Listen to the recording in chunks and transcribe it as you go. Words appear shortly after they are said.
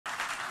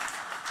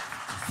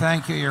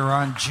Thank you,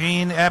 Yaron.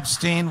 Gene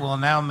Epstein will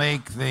now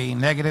make the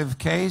negative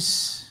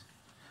case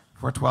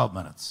for 12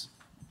 minutes.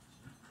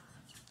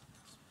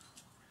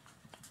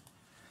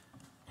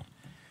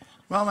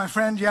 Well, my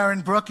friend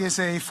Yaron Brook is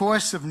a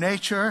force of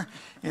nature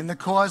in the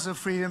cause of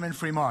freedom and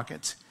free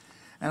markets.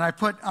 And I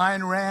put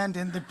Ayn Rand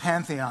in the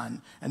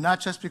pantheon, and not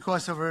just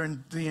because of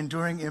the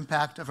enduring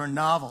impact of her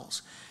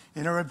novels.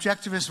 In her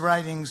objectivist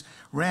writings,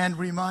 Rand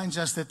reminds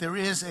us that there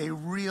is a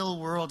real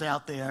world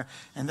out there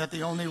and that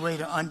the only way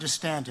to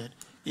understand it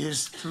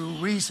is through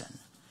reason.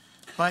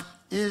 But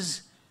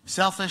is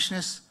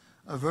selfishness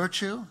a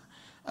virtue?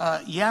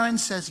 Yaron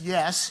says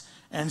yes,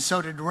 and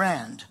so did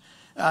Rand.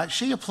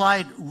 She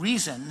applied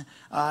reason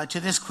to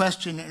this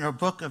question in her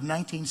book of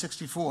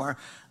 1964,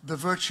 The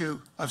Virtue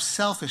of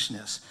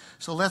Selfishness.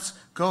 So let's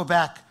go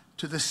back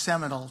to the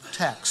seminal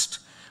text.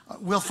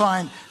 We'll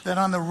find that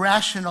on the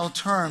rational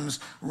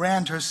terms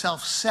Rand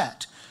herself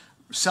set,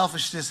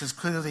 selfishness is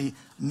clearly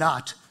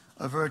not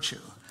a virtue.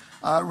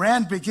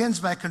 Rand begins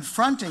by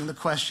confronting the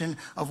question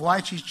of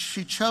why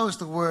she chose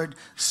the word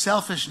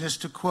selfishness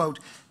to, quote,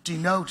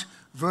 denote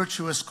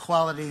virtuous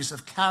qualities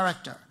of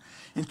character.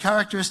 In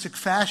characteristic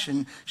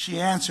fashion,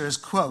 she answers,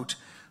 quote,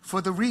 for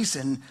the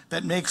reason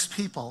that makes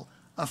people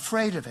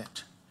afraid of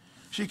it.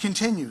 She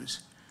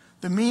continues,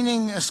 the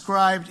meaning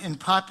ascribed in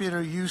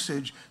popular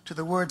usage to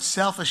the word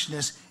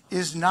selfishness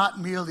is not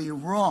merely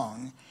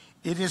wrong,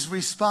 it is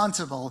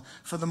responsible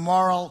for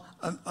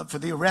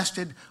the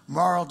arrested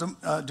moral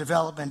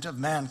development of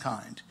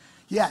mankind.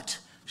 Yet,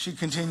 she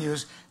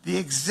continues, the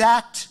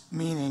exact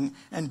meaning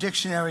and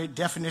dictionary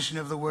definition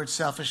of the word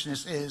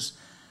selfishness is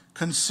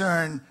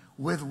concern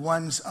with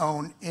one's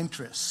own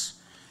interests.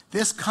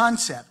 This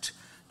concept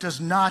does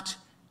not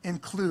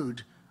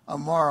include a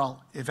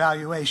moral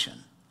evaluation.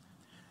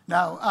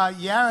 Now,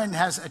 Yaron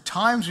has at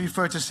times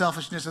referred to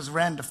selfishness as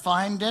Rand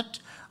defined it,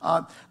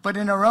 but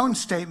in her own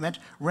statement,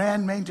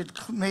 Rand made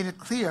it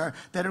clear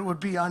that it would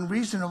be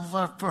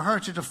unreasonable for her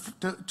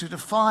to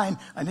define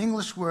an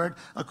English word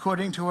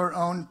according to her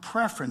own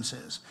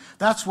preferences.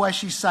 That's why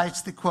she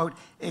cites the, quote,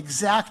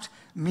 exact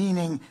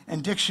meaning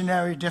and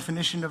dictionary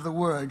definition of the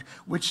word,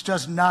 which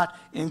does not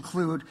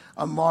include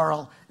a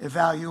moral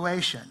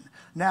evaluation.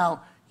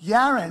 Now,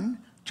 Yaron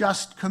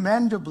just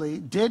commendably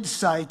did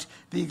cite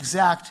the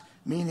exact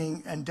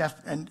meaning and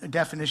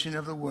definition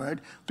of the word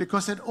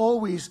because it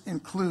always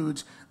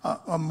includes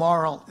a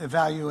moral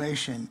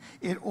evaluation.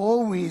 It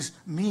always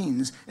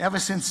means, ever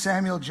since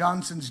Samuel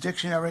Johnson's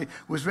dictionary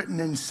was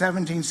written in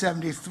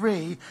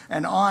 1773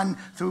 and on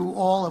through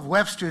all of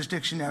Webster's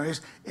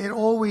dictionaries, it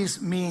always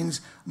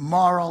means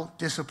moral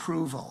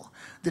disapproval.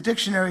 The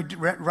dictionary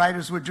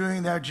writers were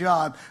doing their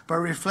job by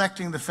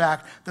reflecting the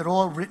fact that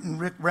all written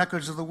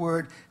records of the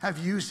word have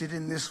used it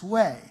in this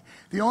way.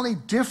 The only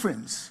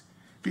difference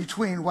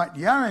between what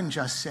Yaron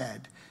just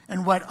said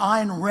and what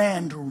Ayn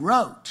Rand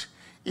wrote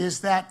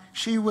is that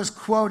she was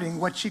quoting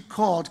what she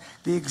called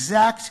the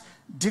exact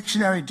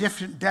dictionary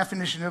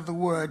definition of the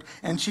word,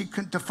 and she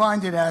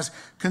defined it as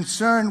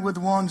concern with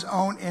one's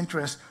own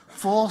interest,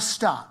 full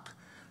stop.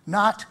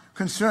 Not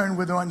concern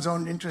with one's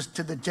own interest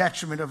to the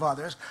detriment of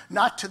others,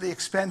 not to the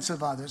expense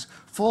of others,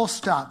 full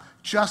stop,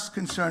 just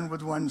concern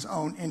with one's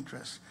own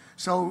interest.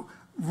 So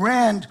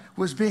Rand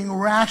was being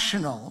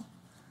rational.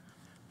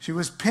 She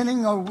was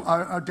pinning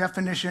a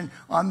definition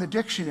on the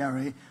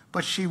dictionary,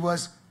 but she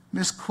was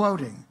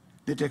misquoting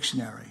the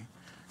dictionary.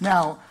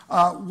 Now,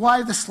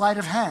 why the sleight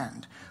of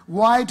hand?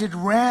 Why did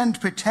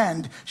Rand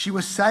pretend she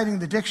was citing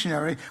the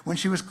dictionary when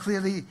she was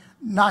clearly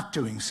not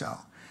doing so?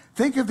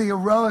 Think of the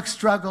heroic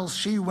struggles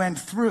she went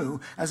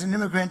through as an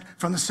immigrant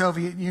from the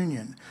Soviet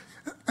Union.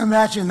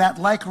 Imagine that,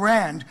 like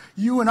Rand,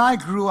 you and I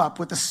grew up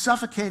with the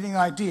suffocating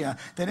idea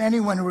that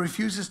anyone who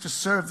refuses to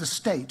serve the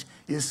state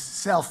is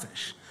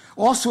selfish.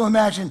 Also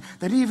imagine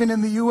that even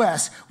in the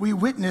U.S., we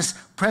witnessed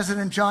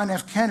President John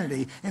F.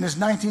 Kennedy in his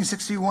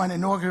 1961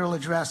 inaugural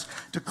address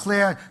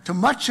declare to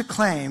much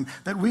acclaim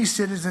that we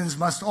citizens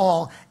must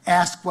all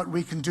ask what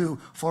we can do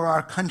for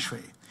our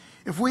country.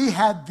 If we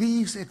had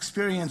these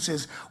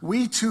experiences,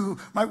 we too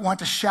might want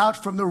to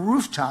shout from the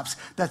rooftops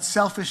that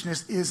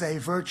selfishness is a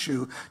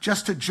virtue,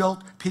 just to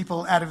jolt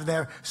people out of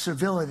their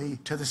servility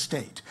to the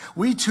state.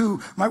 We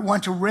too might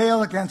want to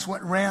rail against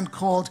what Rand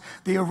called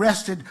the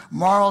arrested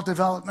moral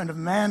development of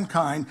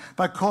mankind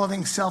by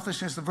calling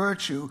selfishness a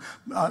virtue,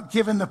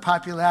 given the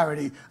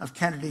popularity of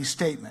Kennedy's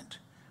statement.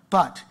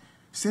 But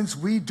since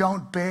we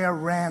don't bear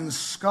Rand's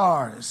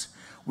scars,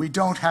 we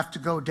don't have to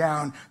go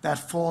down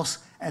that false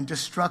and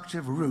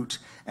destructive route,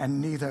 and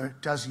neither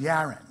does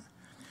Yaron.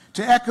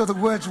 To echo the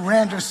words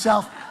Rand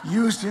herself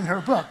used in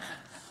her book,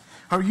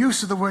 her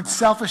use of the word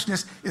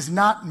selfishness is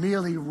not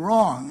merely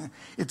wrong,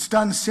 it's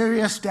done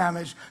serious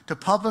damage to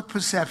public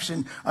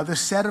perception of the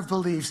set of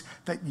beliefs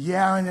that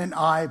Yaron and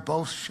I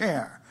both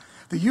share.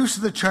 The use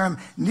of the term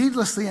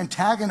needlessly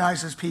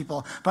antagonizes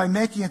people by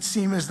making it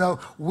seem as though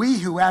we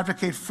who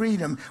advocate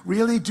freedom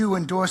really do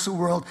endorse a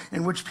world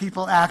in which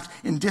people act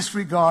in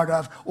disregard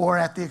of or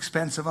at the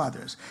expense of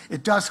others.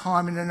 It does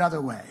harm in another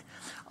way.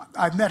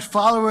 I've met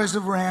followers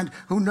of Rand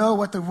who know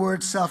what the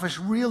word selfish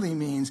really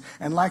means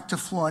and like to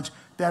flaunt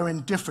their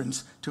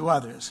indifference to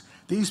others.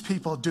 These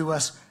people do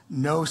us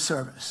no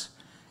service.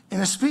 In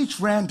a speech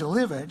Rand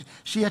delivered,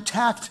 she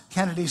attacked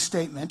Kennedy's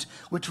statement,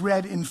 which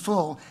read in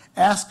full,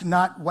 "Ask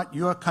not what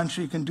your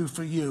country can do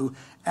for you,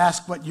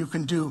 ask what you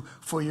can do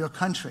for your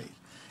country."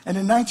 And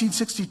in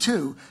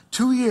 1962,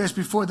 2 years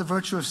before The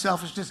Virtue of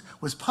Selfishness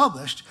was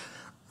published,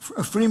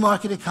 a free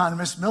market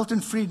economist,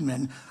 Milton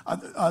Friedman,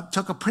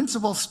 took a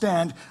principled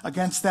stand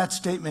against that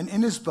statement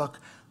in his book,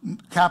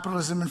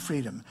 Capitalism and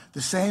Freedom,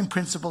 the same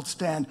principled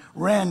stand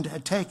Rand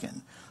had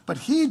taken. But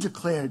he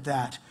declared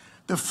that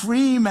the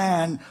free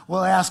man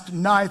will ask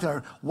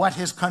neither what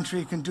his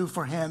country can do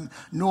for him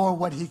nor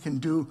what he can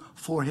do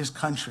for his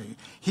country.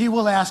 He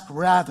will ask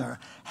rather,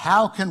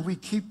 how can we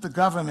keep the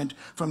government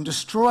from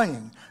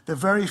destroying the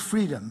very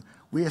freedom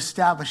we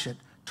establish it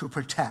to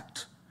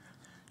protect?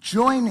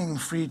 Joining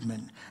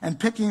Friedman and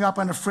picking up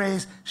on a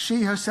phrase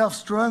she herself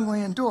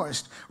strongly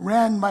endorsed,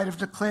 Rand might have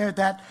declared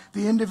that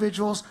the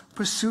individual's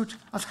pursuit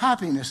of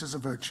happiness is a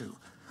virtue.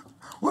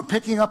 Or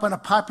picking up on a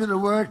popular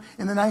word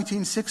in the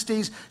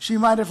 1960s, she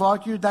might have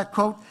argued that,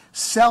 quote,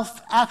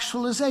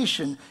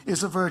 self-actualization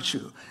is a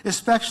virtue,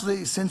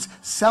 especially since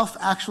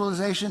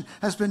self-actualization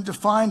has been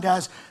defined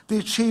as the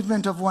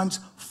achievement of one's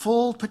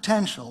full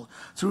potential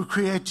through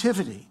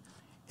creativity,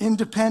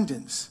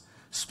 independence,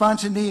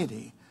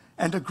 spontaneity,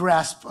 and a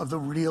grasp of the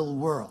real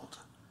world.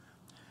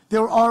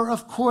 There are,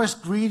 of course,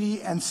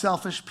 greedy and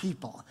selfish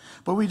people,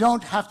 but we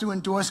don't have to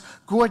endorse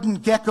Gordon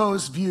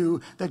Gekko's view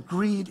that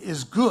greed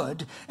is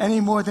good any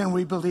more than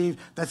we believe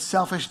that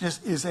selfishness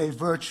is a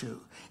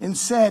virtue.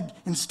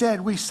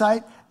 Instead, we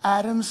cite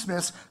Adam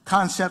Smith's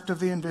concept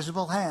of the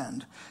invisible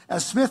hand.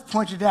 As Smith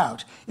pointed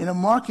out, in a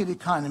market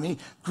economy,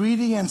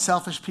 greedy and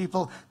selfish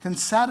people can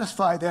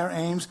satisfy their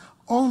aims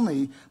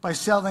only by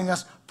selling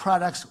us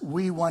products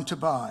we want to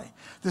buy.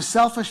 The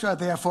selfish are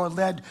therefore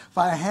led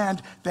by a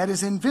hand that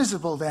is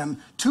invisible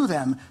to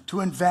them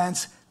to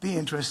advance the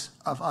interests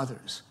of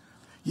others.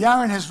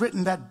 Yaron has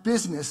written that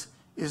business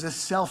is a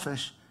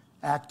selfish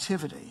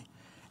activity.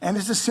 And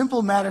it's a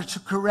simple matter to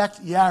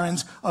correct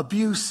Yaron's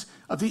abuse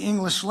of the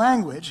English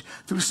language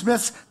through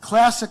Smith's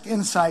classic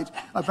insight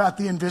about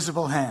the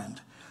invisible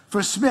hand.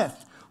 For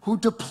Smith, who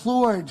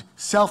deplored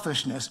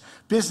selfishness,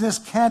 business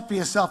can't be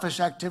a selfish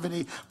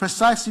activity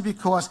precisely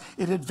because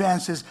it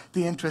advances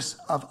the interests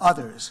of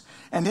others.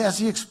 And as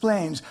he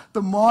explains,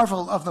 the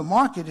marvel of the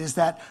market is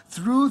that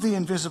through the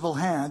invisible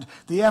hand,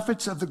 the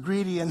efforts of the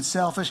greedy and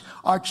selfish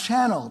are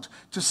channeled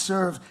to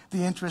serve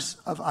the interests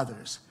of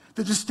others.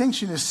 The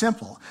distinction is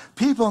simple.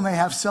 People may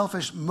have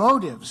selfish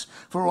motives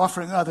for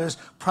offering others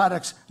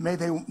products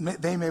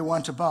they may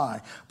want to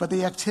buy, but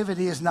the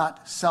activity is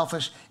not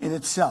selfish in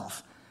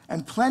itself.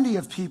 And plenty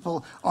of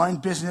people are in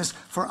business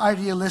for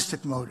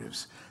idealistic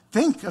motives.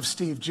 Think of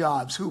Steve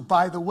Jobs, who,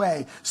 by the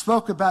way,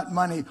 spoke about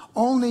money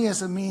only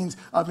as a means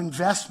of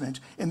investment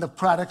in the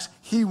products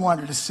he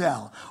wanted to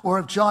sell, or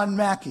of John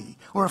Mackey,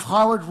 or of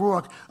Howard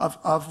Rourke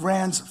of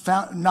Rand's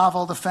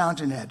novel The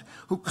Fountainhead,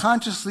 who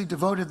consciously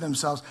devoted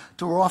themselves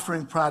to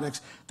offering products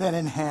that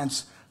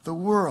enhance the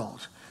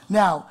world.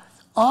 Now,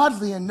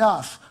 oddly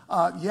enough,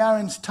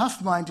 Yaron's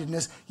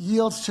tough-mindedness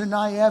yields to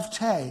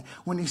naivete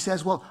when he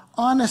says, well,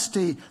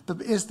 honesty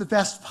is the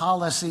best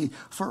policy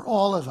for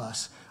all of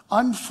us.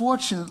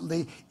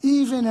 Unfortunately,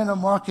 even in a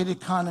market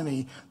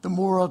economy, the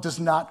world does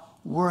not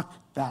work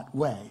that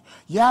way.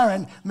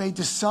 Yaron may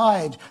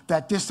decide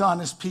that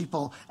dishonest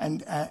people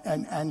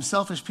and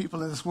selfish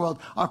people in this world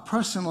are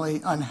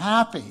personally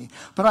unhappy,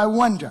 but I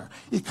wonder,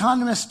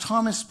 economists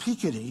Thomas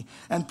Piketty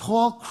and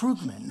Paul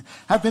Krugman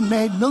have been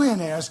made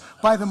millionaires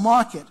by the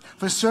market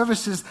for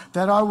services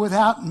that are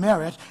without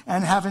merit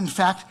and have in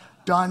fact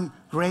done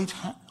great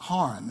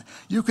harm.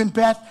 You can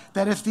bet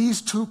that if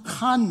these two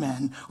con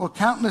men or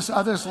countless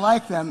others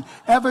like them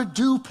ever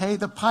do pay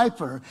the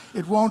piper,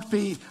 it won't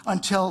be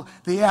until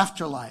the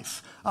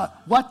afterlife.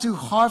 What do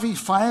Harvey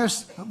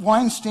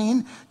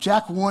Weinstein,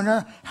 Jack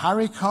Warner,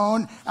 Harry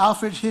Cohn,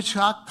 Alfred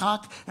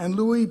Hitchcock, and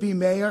Louis B.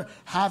 Mayer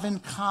have in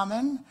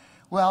common?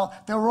 Well,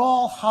 they're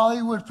all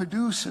Hollywood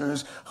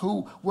producers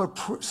who were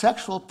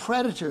sexual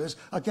predators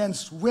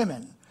against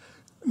women.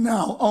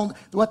 Now,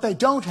 what they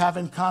don't have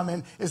in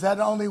common is that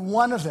only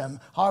one of them,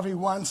 Harvey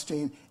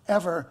Weinstein,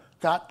 ever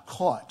got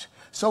caught.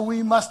 So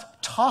we must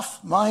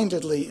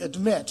tough-mindedly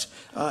admit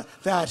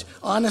that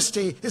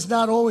honesty is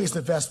not always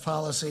the best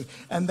policy,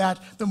 and that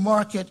the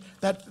market,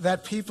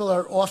 that people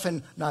are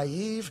often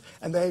naive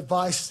and they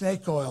buy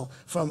snake oil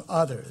from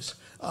others.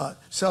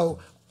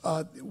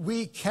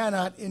 We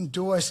cannot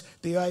endorse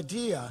the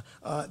idea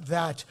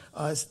that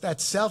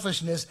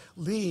selfishness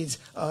leads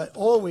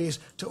always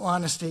to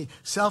honesty.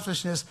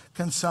 Selfishness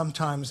can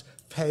sometimes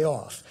pay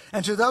off.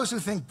 And to those who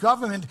think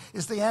government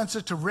is the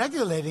answer to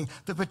regulating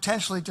the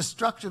potentially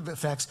destructive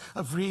effects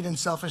of greed and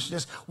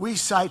selfishness, we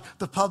cite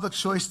the public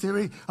choice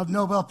theory of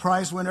Nobel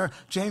Prize winner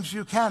James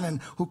Buchanan,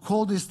 who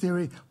called his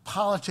theory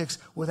politics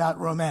without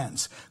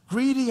romance.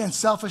 Greedy and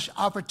selfish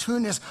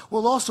opportunists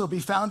will also be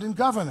found in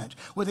government,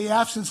 where the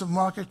absence of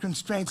market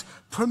constraints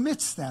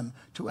permits them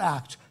to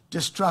act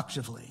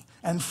destructively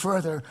and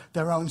further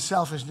their own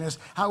selfishness,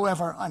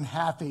 however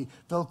unhappy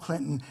Bill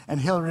Clinton and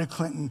Hillary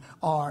Clinton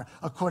are,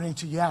 according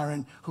to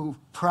Yaron, who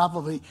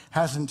probably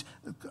hasn't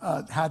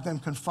had them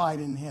confide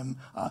in him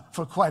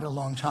for quite a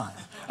long time.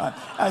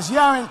 As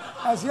Yaron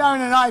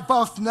and I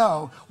both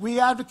know, we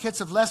advocates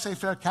of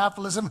laissez-faire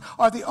capitalism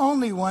are the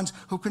only ones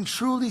who can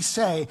truly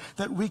say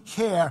that we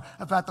care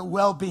about the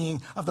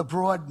well-being of the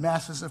broad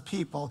masses of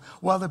people,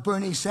 while the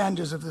Bernie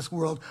Sanders of this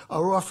world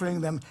are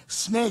offering them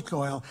snake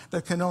oil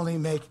that can only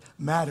make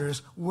matters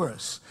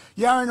worse.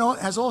 Yaron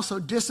has also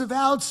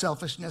disavowed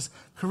selfishness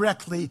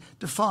correctly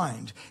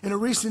defined. In a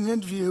recent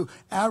interview,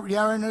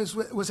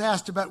 Yaron was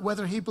asked about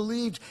whether he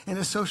believed in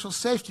a social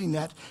safety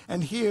net,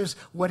 and here's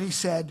what he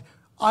said: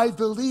 "I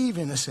believe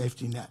in a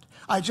safety net.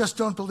 I just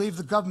don't believe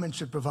the government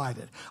should provide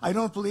it. I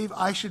don't believe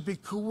I should be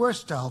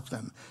coerced to help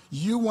them.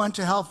 You want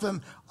to help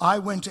them, I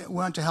want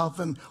to help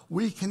them.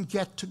 We can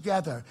get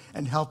together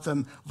and help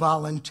them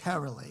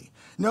voluntarily."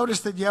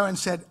 Notice that Yaron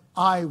said,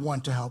 "I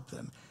want to help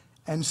them,"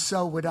 and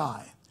so would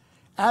I.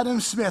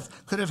 Adam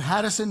Smith could have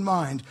had us in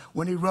mind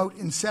when he wrote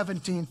in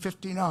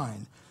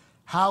 1759,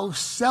 "How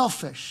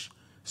selfish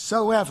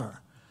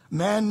soever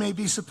man may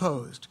be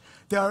supposed,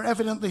 there are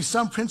evidently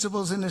some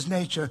principles in his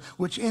nature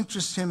which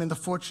interest him in the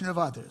fortune of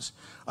others.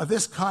 Of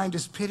this kind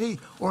is pity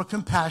or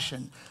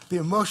compassion, the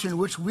emotion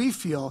which we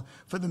feel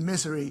for the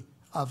misery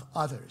of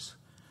others."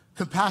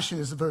 Compassion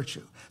is a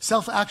virtue.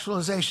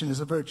 Self-actualization is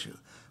a virtue.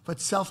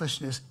 But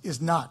selfishness is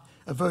not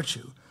a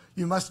virtue.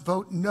 You must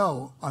vote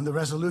no on the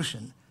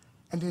resolution.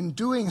 And in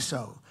doing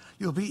so,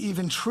 you'll be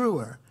even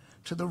truer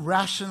to the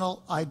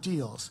rational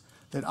ideals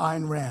that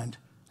Ayn Rand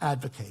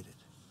advocated.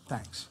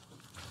 Thanks.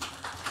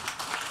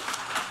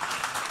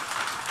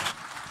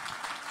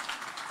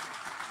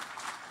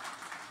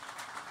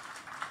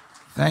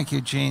 Thank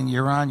you, Gene.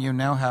 Yaron, you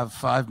now have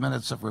 5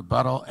 minutes of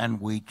rebuttal,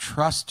 and we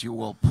trust you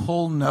will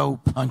pull no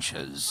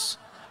punches.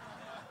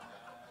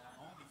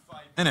 Only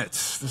 5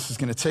 minutes. This is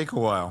going to take a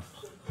while.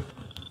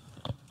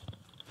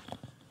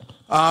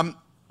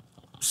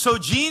 So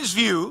Gene's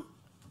view,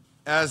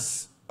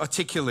 as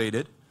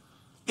articulated,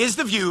 is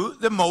the view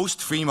that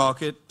most free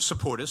market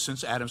supporters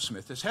since Adam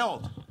Smith has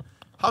held.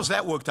 How's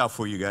that worked out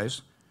for you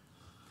guys?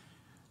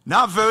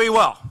 Not very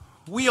well.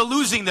 We are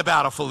losing the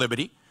battle for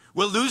liberty.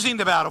 We're losing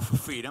the battle for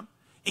freedom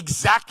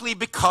exactly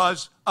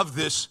because of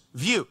this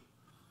view.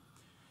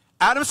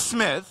 Adam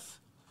Smith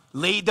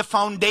laid the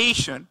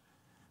foundation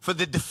for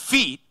the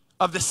defeat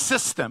of the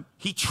system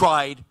he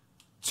tried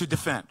to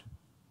defend,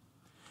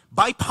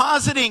 by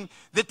positing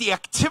that the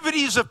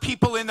activities of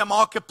people in the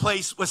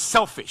marketplace were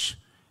selfish,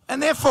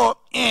 and therefore,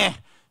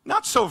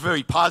 not so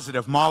very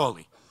positive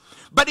morally.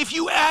 But if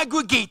you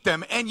aggregate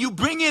them and you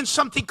bring in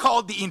something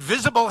called the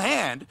invisible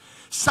hand,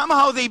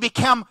 somehow they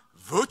become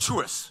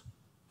virtuous.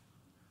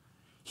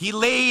 He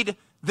laid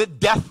the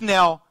death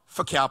knell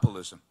for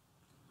capitalism.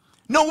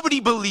 Nobody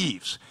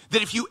believes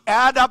that if you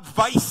add up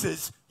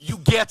vices, you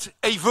get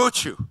a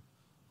virtue.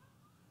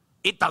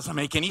 It doesn't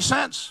make any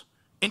sense.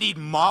 Indeed,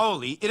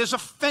 morally, it is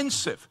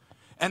offensive.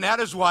 And that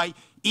is why,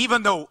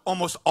 even though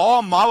almost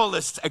all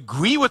moralists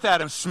agree with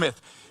Adam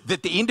Smith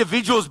that the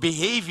individual's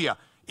behavior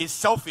is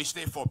selfish,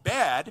 therefore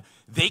bad,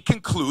 they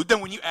conclude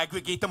that when you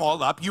aggregate them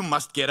all up, you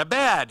must get a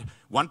bad.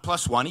 1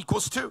 + 1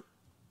 = 2.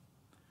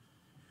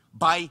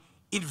 By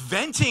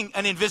inventing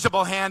an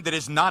invisible hand that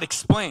is not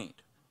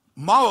explained,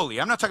 morally,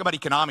 I'm not talking about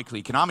economically.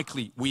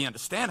 Economically, we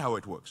understand how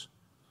it works.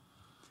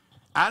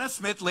 Adam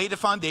Smith laid the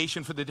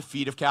foundation for the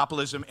defeat of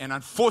capitalism, and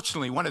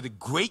unfortunately, one of the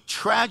great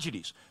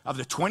tragedies of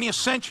the 20th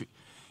century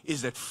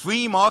is that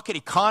free market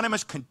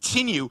economists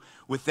continue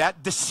with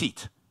that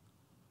deceit.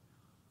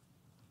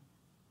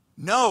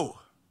 No,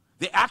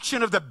 the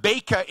action of the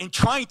baker in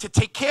trying to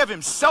take care of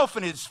himself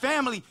and his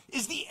family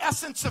is the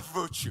essence of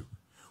virtue.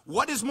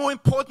 What is more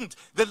important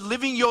than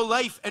living your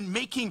life and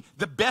making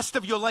the best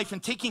of your life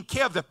and taking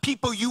care of the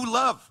people you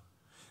love?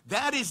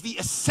 That is the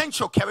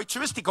essential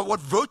characteristic of what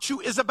virtue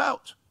is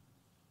about.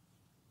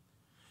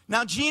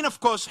 Now, Gene, of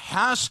course,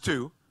 has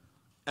to,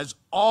 as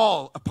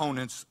all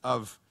opponents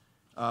of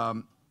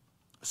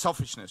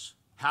selfishness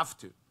have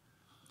to,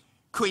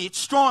 create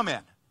straw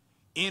men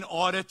in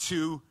order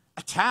to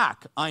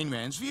attack Ayn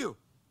Rand's view.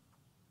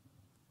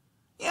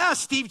 Yeah,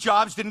 Steve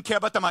Jobs didn't care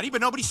about the money, but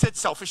nobody said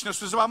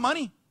selfishness was about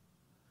money.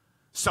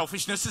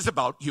 Selfishness is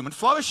about human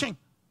flourishing.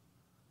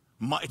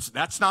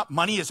 That's not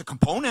money as a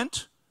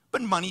component,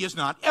 but money is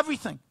not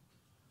everything.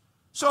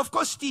 So, of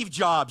course, Steve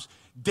Jobs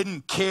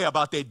didn't care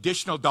about the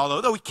additional dollar,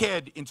 although he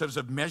cared in terms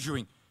of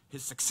measuring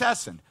his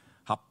success and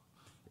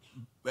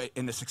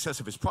in the success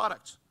of his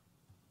products.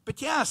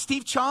 But yeah,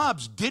 Steve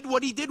Jobs did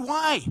what he did.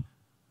 Why?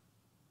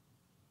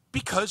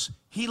 Because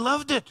he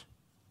loved it.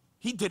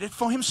 He did it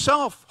for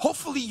himself.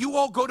 Hopefully you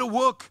all go to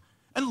work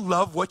and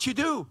love what you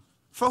do.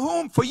 For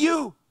whom? For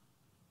you.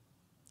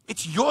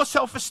 It's your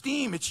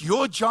self-esteem. It's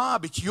your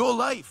job. It's your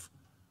life.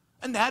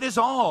 And that is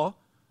all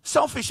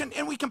selfish.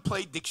 And we can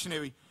play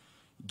dictionary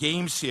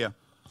games here.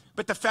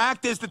 But the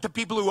fact is that the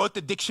people who wrote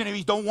the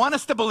dictionaries don't want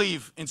us to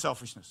believe in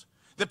selfishness.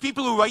 The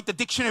people who write the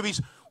dictionaries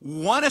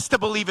want us to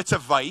believe it's a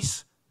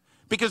vice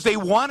because they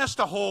want us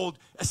to hold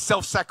a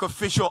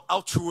self-sacrificial,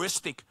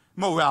 altruistic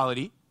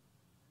morality.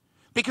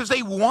 Because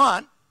they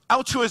want,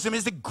 altruism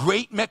is the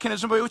great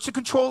mechanism by which to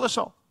control us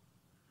all,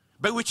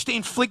 by which to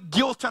inflict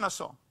guilt on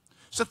us all.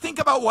 So think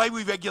about why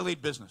we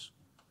regulate business.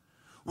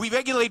 We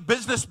regulate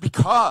business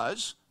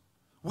because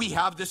we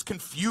have this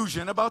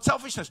confusion about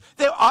selfishness.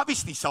 They're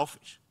obviously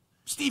selfish.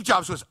 Steve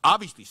Jobs was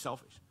obviously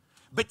selfish.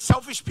 But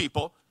selfish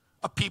people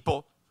are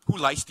people who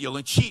lie, steal,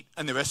 and cheat,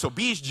 and they're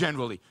SOBs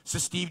generally. So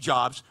Steve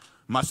Jobs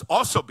must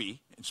also be,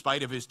 in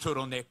spite of his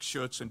turtleneck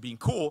shirts and being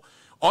cool,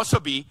 also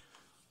be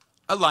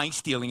a lying,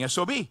 stealing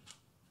SOB.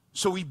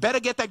 So we better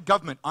get that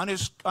government on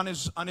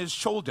his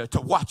shoulder to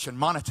watch and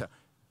monitor.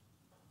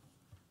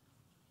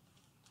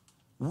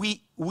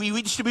 We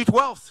redistribute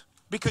wealth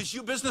because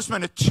you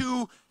businessmen are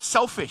too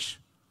selfish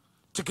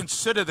to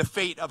consider the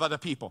fate of other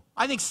people.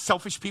 I think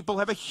selfish people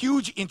have a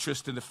huge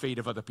interest in the fate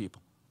of other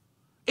people.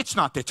 It's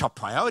not their top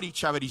priority.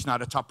 Charity's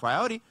not a top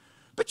priority,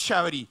 but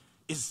charity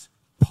is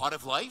part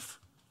of life,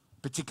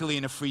 particularly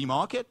in a free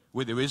market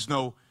where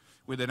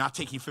they're not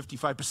taking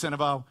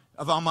 55%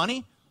 of our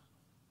money.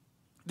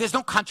 There's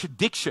no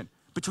contradiction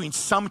between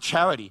some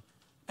charity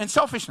and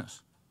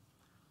selfishness.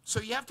 So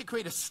you have to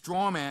create a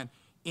straw man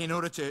in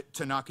order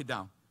to knock it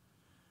down.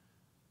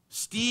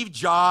 Steve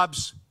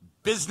Jobs,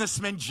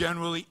 businessmen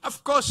generally,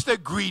 of course they're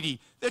greedy.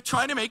 They're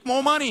trying to make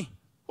more money.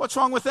 What's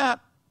wrong with that?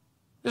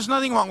 There's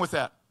nothing wrong with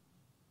that.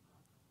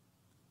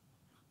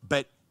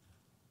 But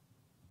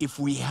if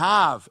we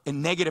have a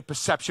negative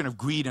perception of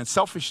greed and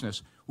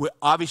selfishness, we're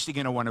obviously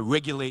going to want to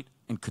regulate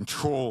and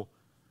control.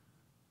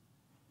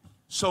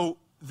 So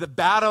the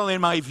battle,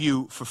 in my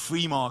view, for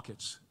free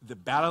markets, the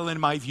battle,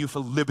 in my view, for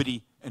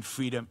liberty and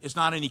freedom is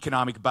not an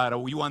economic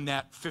battle. We won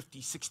that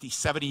 50, 60,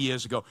 70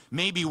 years ago.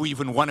 Maybe we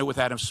even won it with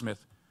Adam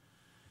Smith.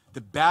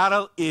 The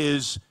battle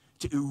is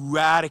to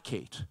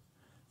eradicate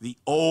the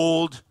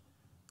old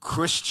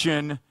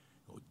Christian,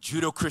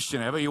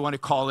 Judeo-Christian, however you want to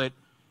call it,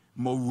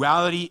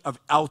 morality of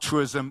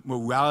altruism,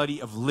 morality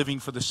of living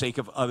for the sake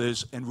of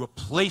others, and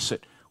replace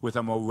it with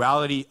a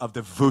morality of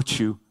the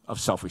virtue of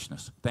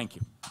selfishness. Thank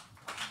you.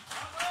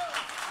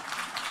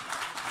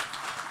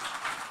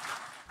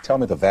 Tell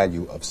me the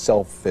value of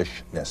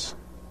selfishness.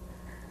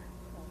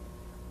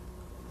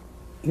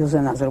 Use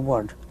another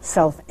word,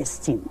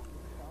 self-esteem.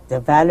 The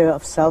value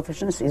of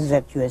selfishness is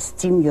that you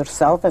esteem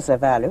yourself as a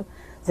value,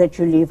 that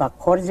you live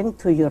according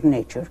to your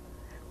nature,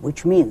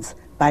 which means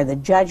by the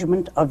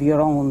judgment of your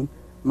own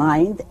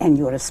mind, and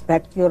you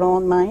respect your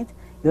own mind,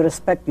 you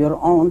respect your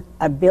own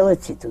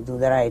ability to do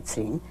the right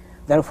thing,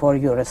 therefore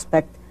you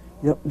respect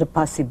the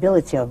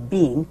possibility of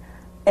being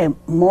a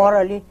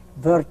morally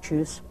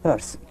virtuous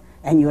person,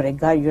 and you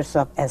regard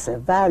yourself as a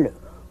value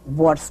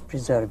worth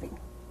preserving.